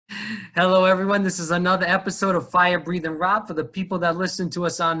Hello, everyone. This is another episode of Fire Breathing Rob. For the people that listen to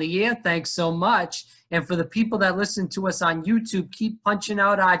us on the air, thanks so much. And for the people that listen to us on YouTube, keep punching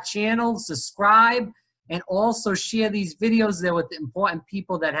out our channel, subscribe, and also share these videos there with important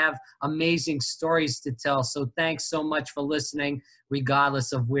people that have amazing stories to tell. So thanks so much for listening,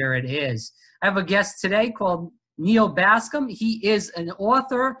 regardless of where it is. I have a guest today called Neal Bascomb. He is an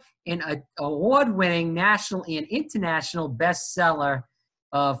author and an award-winning national and international bestseller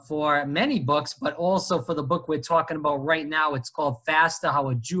for many books, but also for the book we're talking about right now. It's called Faster, How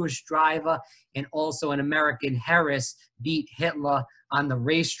a Jewish Driver and also an American Heiress Beat Hitler on the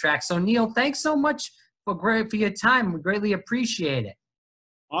Racetrack. So, Neal, thanks so much for your time. We greatly appreciate it.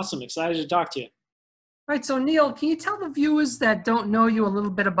 Awesome. Excited to talk to you. All right, so Neal, can you tell the viewers that don't know you a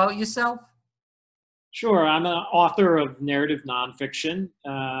little bit about yourself? Sure. I'm an author of narrative nonfiction.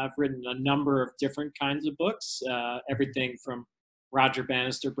 I've written a number of different kinds of books, everything from Roger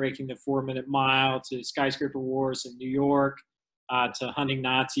Bannister breaking the 4-minute mile to skyscraper wars in New York, to hunting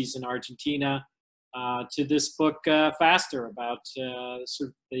Nazis in Argentina, to this book, Faster, about sort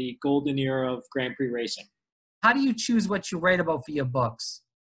of the golden era of Grand Prix racing. How do you choose what you write about for your books?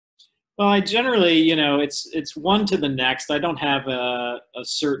 Well, I generally, it's one to the next. I don't have a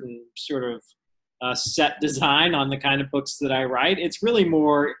certain sort of set design on the kind of books that I write. It's really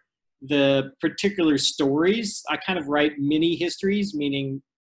more the particular stories. I kind of write mini histories, meaning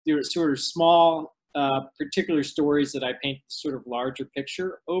they're sort of small, particular stories that I paint sort of larger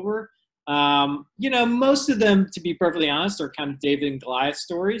picture over. Most of them, to be perfectly honest, are kind of David and Goliath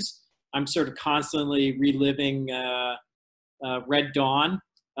stories. I'm sort of constantly reliving Red Dawn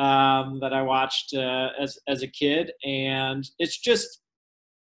that I watched as a kid. And it's just,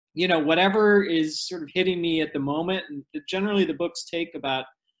 whatever is sort of hitting me at the moment. And generally the books take about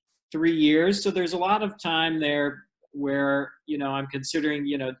 3 years. So there's a lot of time there where, I'm considering,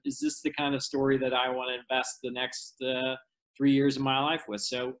 is this the kind of story that I want to invest the next 3 years of my life with?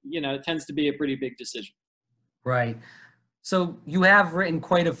 So, it tends to be a pretty big decision. Right. So you have written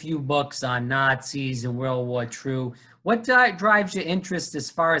quite a few books on Nazis and World War II. What drives your interest as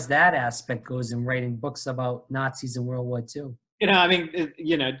far as that aspect goes in writing books about Nazis and World War II?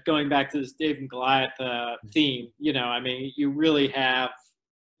 Going back to this David and Goliath theme, you really have,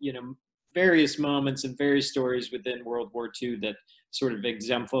 various moments and various stories within World War II that sort of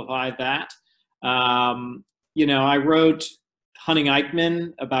exemplify that. I wrote Hunting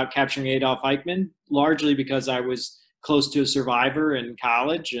Eichmann about capturing Adolf Eichmann, largely because I was close to a survivor in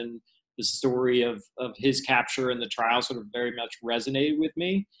college, and the story of his capture and the trial sort of very much resonated with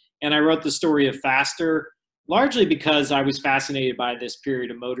me. And I wrote the story of Faster, largely because I was fascinated by this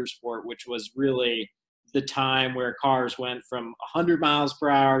period of motorsport, which was really the time where cars went from 100 miles per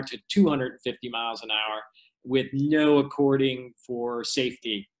hour to 250 miles an hour with no according for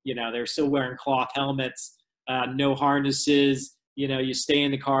safety. They're still wearing cloth helmets, no harnesses. You stay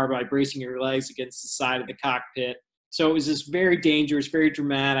in the car by bracing your legs against the side of the cockpit. So it was this very dangerous, very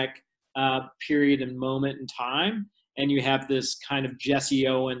dramatic period and moment in time. And you have this kind of Jesse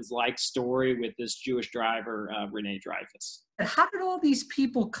Owens-like story with this Jewish driver, Rene Dreyfus. How did all these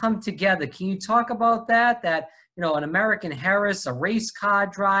people come together? Can you talk about that? An American Heiress, a race car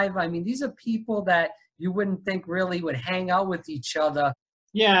driver. I mean, these are people that you wouldn't think really would hang out with each other.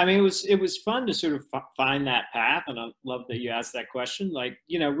 Yeah, it was fun to sort of find that path, and I love that you asked that question. Like,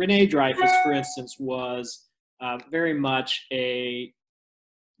 Rene Dreyfus, for instance, was very much a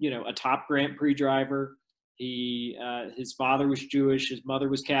top Grand Prix driver. His father was Jewish, his mother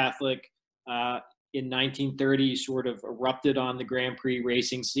was Catholic. In 1930, he sort of erupted on the Grand Prix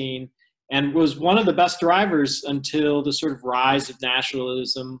racing scene and was one of the best drivers until the sort of rise of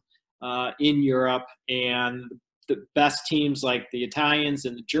nationalism in Europe, and the best teams like the Italians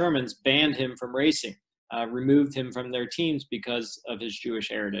and the Germans banned him from racing, removed him from their teams because of his Jewish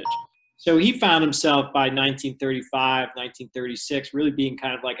heritage. So he found himself by 1935, 1936, really being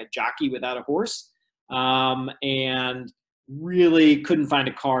kind of like a jockey without a horse, and really couldn't find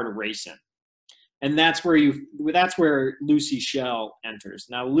a car to race in. And that's where Lucy Schell enters.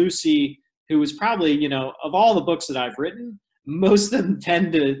 Now, Lucy, who was probably, of all the books that I've written, most of them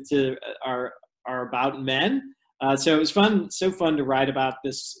tend are about men. So it was so fun to write about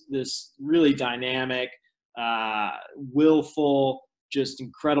this really dynamic, willful, just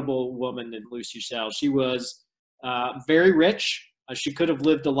incredible woman in Lucy Schell. She was very rich. She could have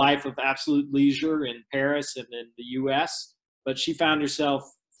lived a life of absolute leisure in Paris and in the U.S., but she found herself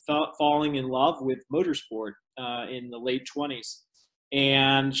falling in love with motorsport in the late 20s.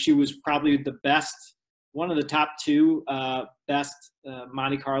 And she was probably one of the top two best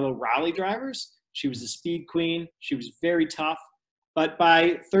Monte Carlo rally drivers. She was a speed queen. She was very tough. But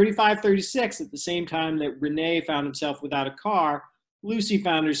by 35, 36, at the same time that Renee found himself without a car, Lucy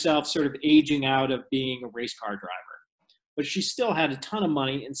found herself sort of aging out of being a race car driver. But she still had a ton of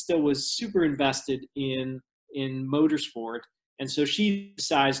money and still was super invested in motorsport. And so she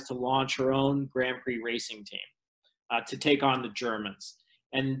decides to launch her own Grand Prix racing team to take on the Germans.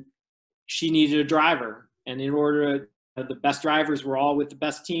 And she needed a driver. And in order, the best drivers were all with the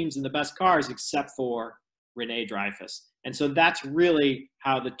best teams and the best cars, except for Renee Dreyfuss. And so that's really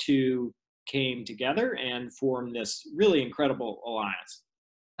how the two came together and formed this really incredible alliance.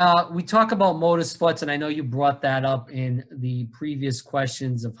 We talk about motorsports, and I know you brought that up in the previous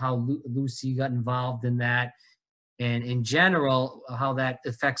questions of how Lucy got involved in that, and in general, how that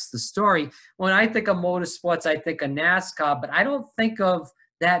affects the story. When I think of motorsports, I think of NASCAR, but I don't think of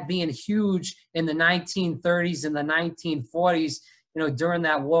that being huge in the 1930s and the 1940s, you know, during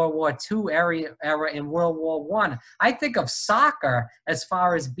that World War II era and World War I think of soccer as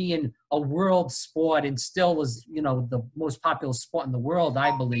far as being a world sport and still is, you know, the most popular sport in the world,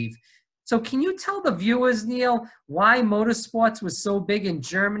 I believe. So can you tell the viewers, Neal, why motorsports was so big in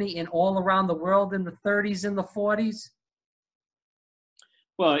Germany and all around the world in the 30s and the 40s?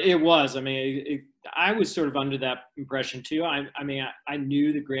 Well, it was. I mean, I was sort of under that impression too. I mean, I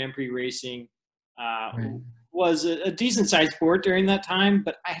knew the Grand Prix racing Right. was a decent sized sport during that time,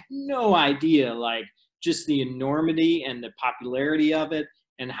 but I had no idea, like, just the enormity and the popularity of it,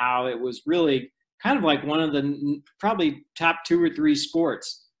 and how it was really kind of like one of the probably top 2 or 3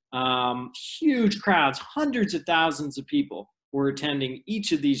 sports. Huge crowds, hundreds of thousands of people were attending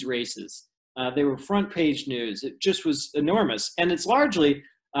each of these races. They were front page news. It just was enormous. And it's largely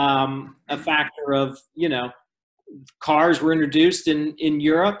a factor of, you know, cars were introduced in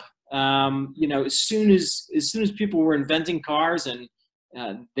Europe. You know, as soon as people were inventing cars, and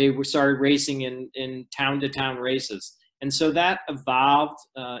they were started racing in town to town races. And so that evolved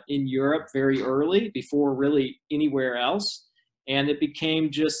in Europe very early, before really anywhere else. And it became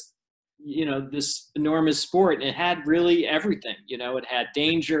just, you know, this enormous sport. And it had really everything. You know, it had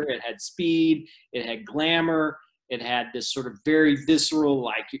danger, it had speed, it had glamour, it had this sort of very visceral,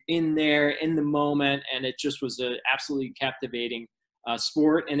 like, you're in there in the moment. And it just was a absolutely captivating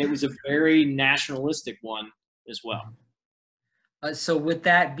sport. And it was a very nationalistic one as well. So with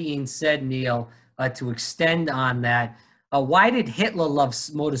that being said, Neal, to extend on that, why did Hitler love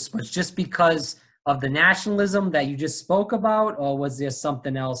motorsports? Just because of the nationalism that you just spoke about, or was there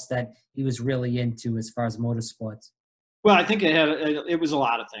something else that he was really into as far as motorsports? Well, I think it was a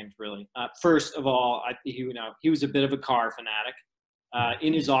lot of things, really. First of all, he was a bit of a car fanatic.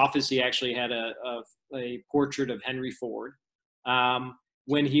 In his office, he actually had a portrait of Henry Ford.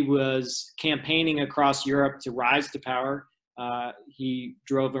 When he was campaigning across Europe to rise to power, he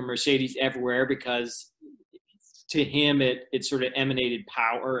drove a Mercedes everywhere, because to him it sort of emanated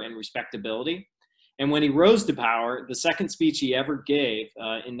power and respectability. And when he rose to power, the second speech he ever gave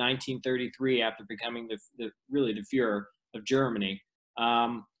in 1933, after becoming the Führer of Germany,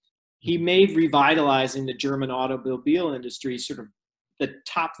 he made revitalizing the German automobile industry sort of the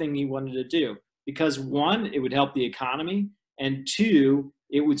top thing he wanted to do, because one, it would help the economy, and two,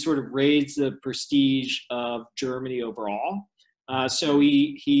 it would sort of raise the prestige of Germany overall. So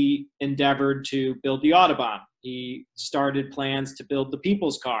he endeavored to build the Autobahn. He started plans to build the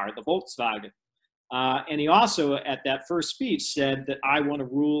people's car, the Volkswagen. And he also, at that first speech, said that I want to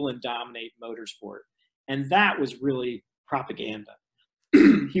rule and dominate motorsport. And that was really propaganda.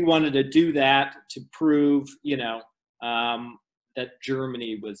 He wanted to do that to prove, you know, that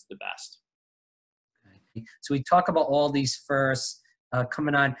Germany was the best. So we talk about all these firsts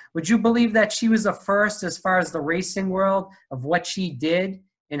coming on. Would you believe that she was the first as far as the racing world of what she did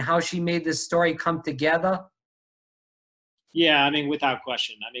and how she made this story come together? Yeah, I mean, without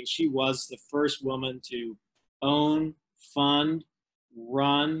question. I mean, she was the first woman to own, fund,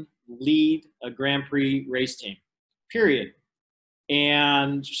 run, lead a Grand Prix race team, period.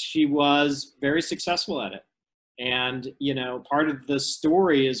 And she was very successful at it. And, you know, part of the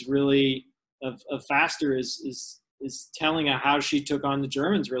story is really of Faster is telling how she took on the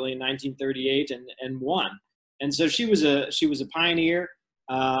Germans really in 1938 and won. And so she was a pioneer.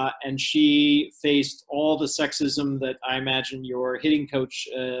 And she faced all the sexism that I imagine your hitting coach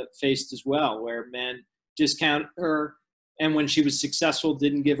faced as well, where men discount her, and when she was successful,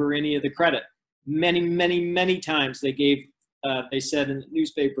 didn't give her any of the credit. Many, many, many times they said in the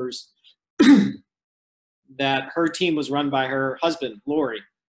newspapers that her team was run by her husband, Laurie,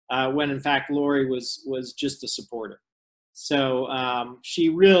 when in fact Laurie was just a supporter. So she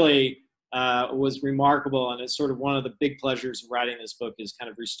really was remarkable, and it's sort of one of the big pleasures of writing this book is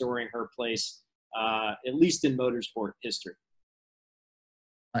kind of restoring her place, at least in motorsport history.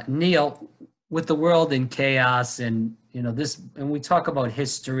 Neal, with the world in chaos and this, and we talk about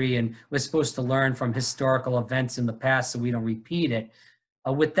history and we're supposed to learn from historical events in the past so we don't repeat it.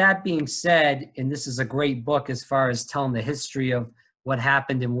 With that being said, and this is a great book as far as telling the history of what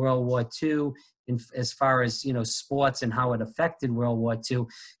happened in World War II, as far as sports and how it affected World War II.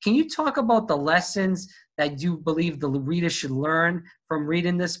 Can you talk about the lessons that you believe the reader should learn from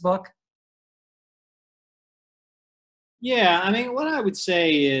reading this book? Yeah, I mean, what I would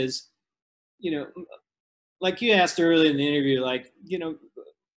say is, you know, like you asked earlier in the interview, like,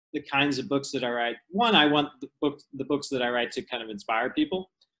 the kinds of books that I write. One, I want the books that I write to kind of inspire people.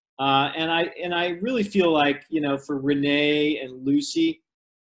 And I really feel like, for Renee and Lucy,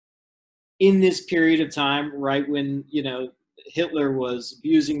 in this period of time, right when, Hitler was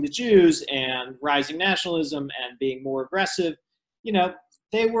abusing the Jews and rising nationalism and being more aggressive, you know,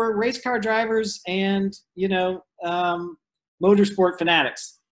 they were race car drivers and, motorsport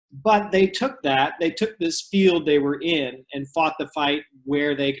fanatics. But they took this field they were in and fought the fight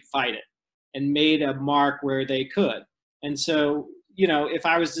where they could fight it and made a mark where they could. And so, if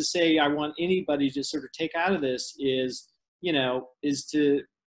I was to say I want anybody to sort of take out of this is to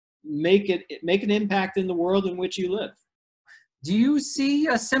make an impact in the world in which you live. Do you see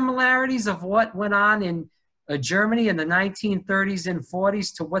similarities of what went on in Germany in the 1930s and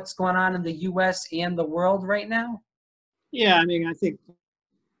 40s to what's going on in the U.S. and the world right now? Yeah, I mean, I think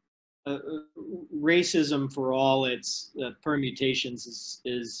racism, for all its permutations,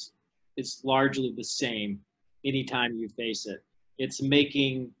 is largely the same anytime you face it. It's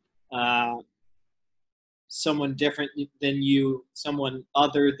making someone different than you, someone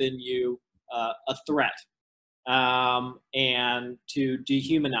other than you, a threat, and to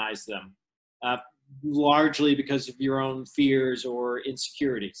dehumanize them, largely because of your own fears or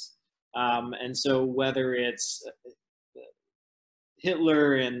insecurities. And so whether it's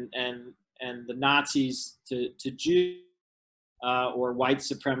Hitler and the Nazis to Jews, or white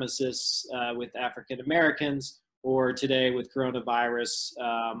supremacists with African Americans, or today with coronavirus,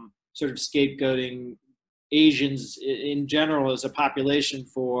 sort of scapegoating Asians in general as a population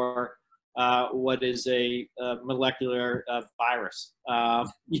for what is a molecular virus.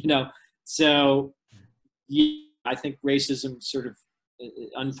 So I think racism sort of,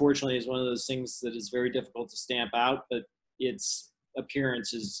 unfortunately, is one of those things that is very difficult to stamp out, but its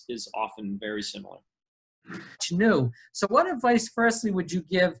appearance is often very similar. New. So what advice, firstly, would you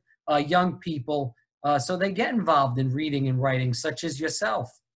give young people so they get involved in reading and writing, such as yourself?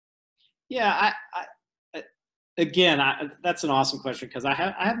 Yeah, again, that's an awesome question, because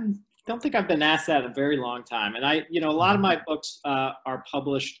don't think I've been asked that in a very long time. And a lot of my books are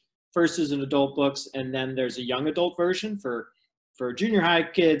published first as an adult books, and then there's a young adult version for junior high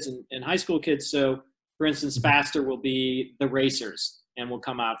kids and high school kids. So, for instance, Faster will be The Racers and will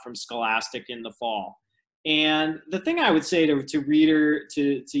come out from Scholastic in the fall. And the thing I would say to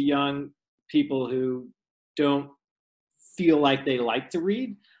young people who don't feel like they like to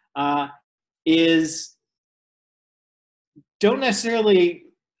read is don't necessarily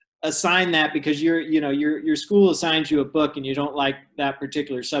assign that because your school assigns you a book and you don't like that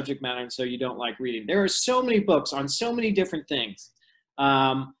particular subject matter, and so you don't like reading. There are so many books on so many different things.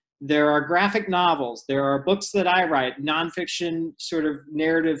 There are graphic novels. There are books that I write, nonfiction sort of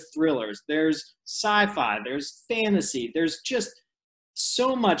narrative thrillers. There's sci-fi. There's fantasy. There's just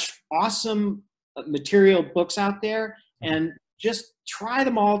so much awesome material books out there, and just try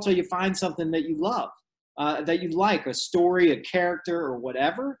them all till you find something that you love, that you like, a story, a character, or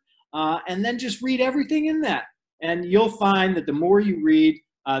whatever, and then just read everything in that. And you'll find that the more you read,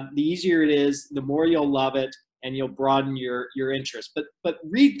 the easier it is, the more you'll love it, and you'll broaden your interest. But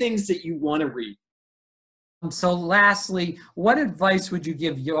read things that you want to read. So lastly, what advice would you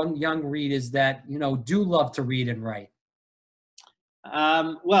give young readers that do love to read and write?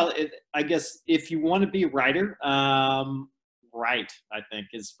 Well, I guess if you want to be a writer, write, I think,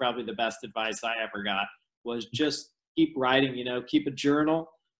 is probably the best advice I ever got, was just keep writing, keep a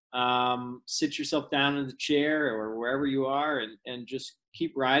journal, sit yourself down in the chair or wherever you are, and just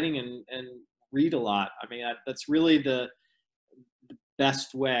keep writing and read a lot. I mean, that's really the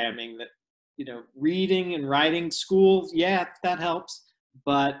best way. I mean, reading and writing, school, yeah, that helps.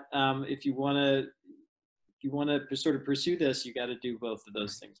 But if you want to sort of pursue this, you got to do both of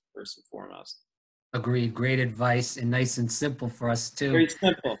those things first and foremost. Agreed. Great advice, and nice and simple for us too. Very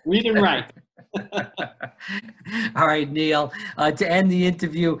simple. Read and write. All right, Neal. To end the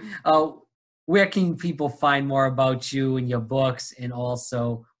interview, where can people find more about you and your books, and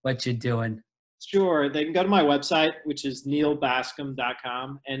also what you're doing? Sure. They can go to my website, which is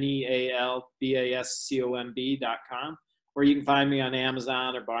nealbascomb.com, NealBascomb.com. or you can find me on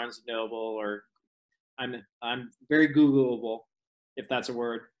Amazon or Barnes & Noble, or I'm very Googleable, if that's a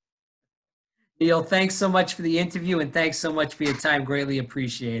word. Neal, thanks so much for the interview, and thanks so much for your time. Greatly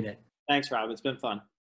appreciate it. Thanks, Rob. It's been fun.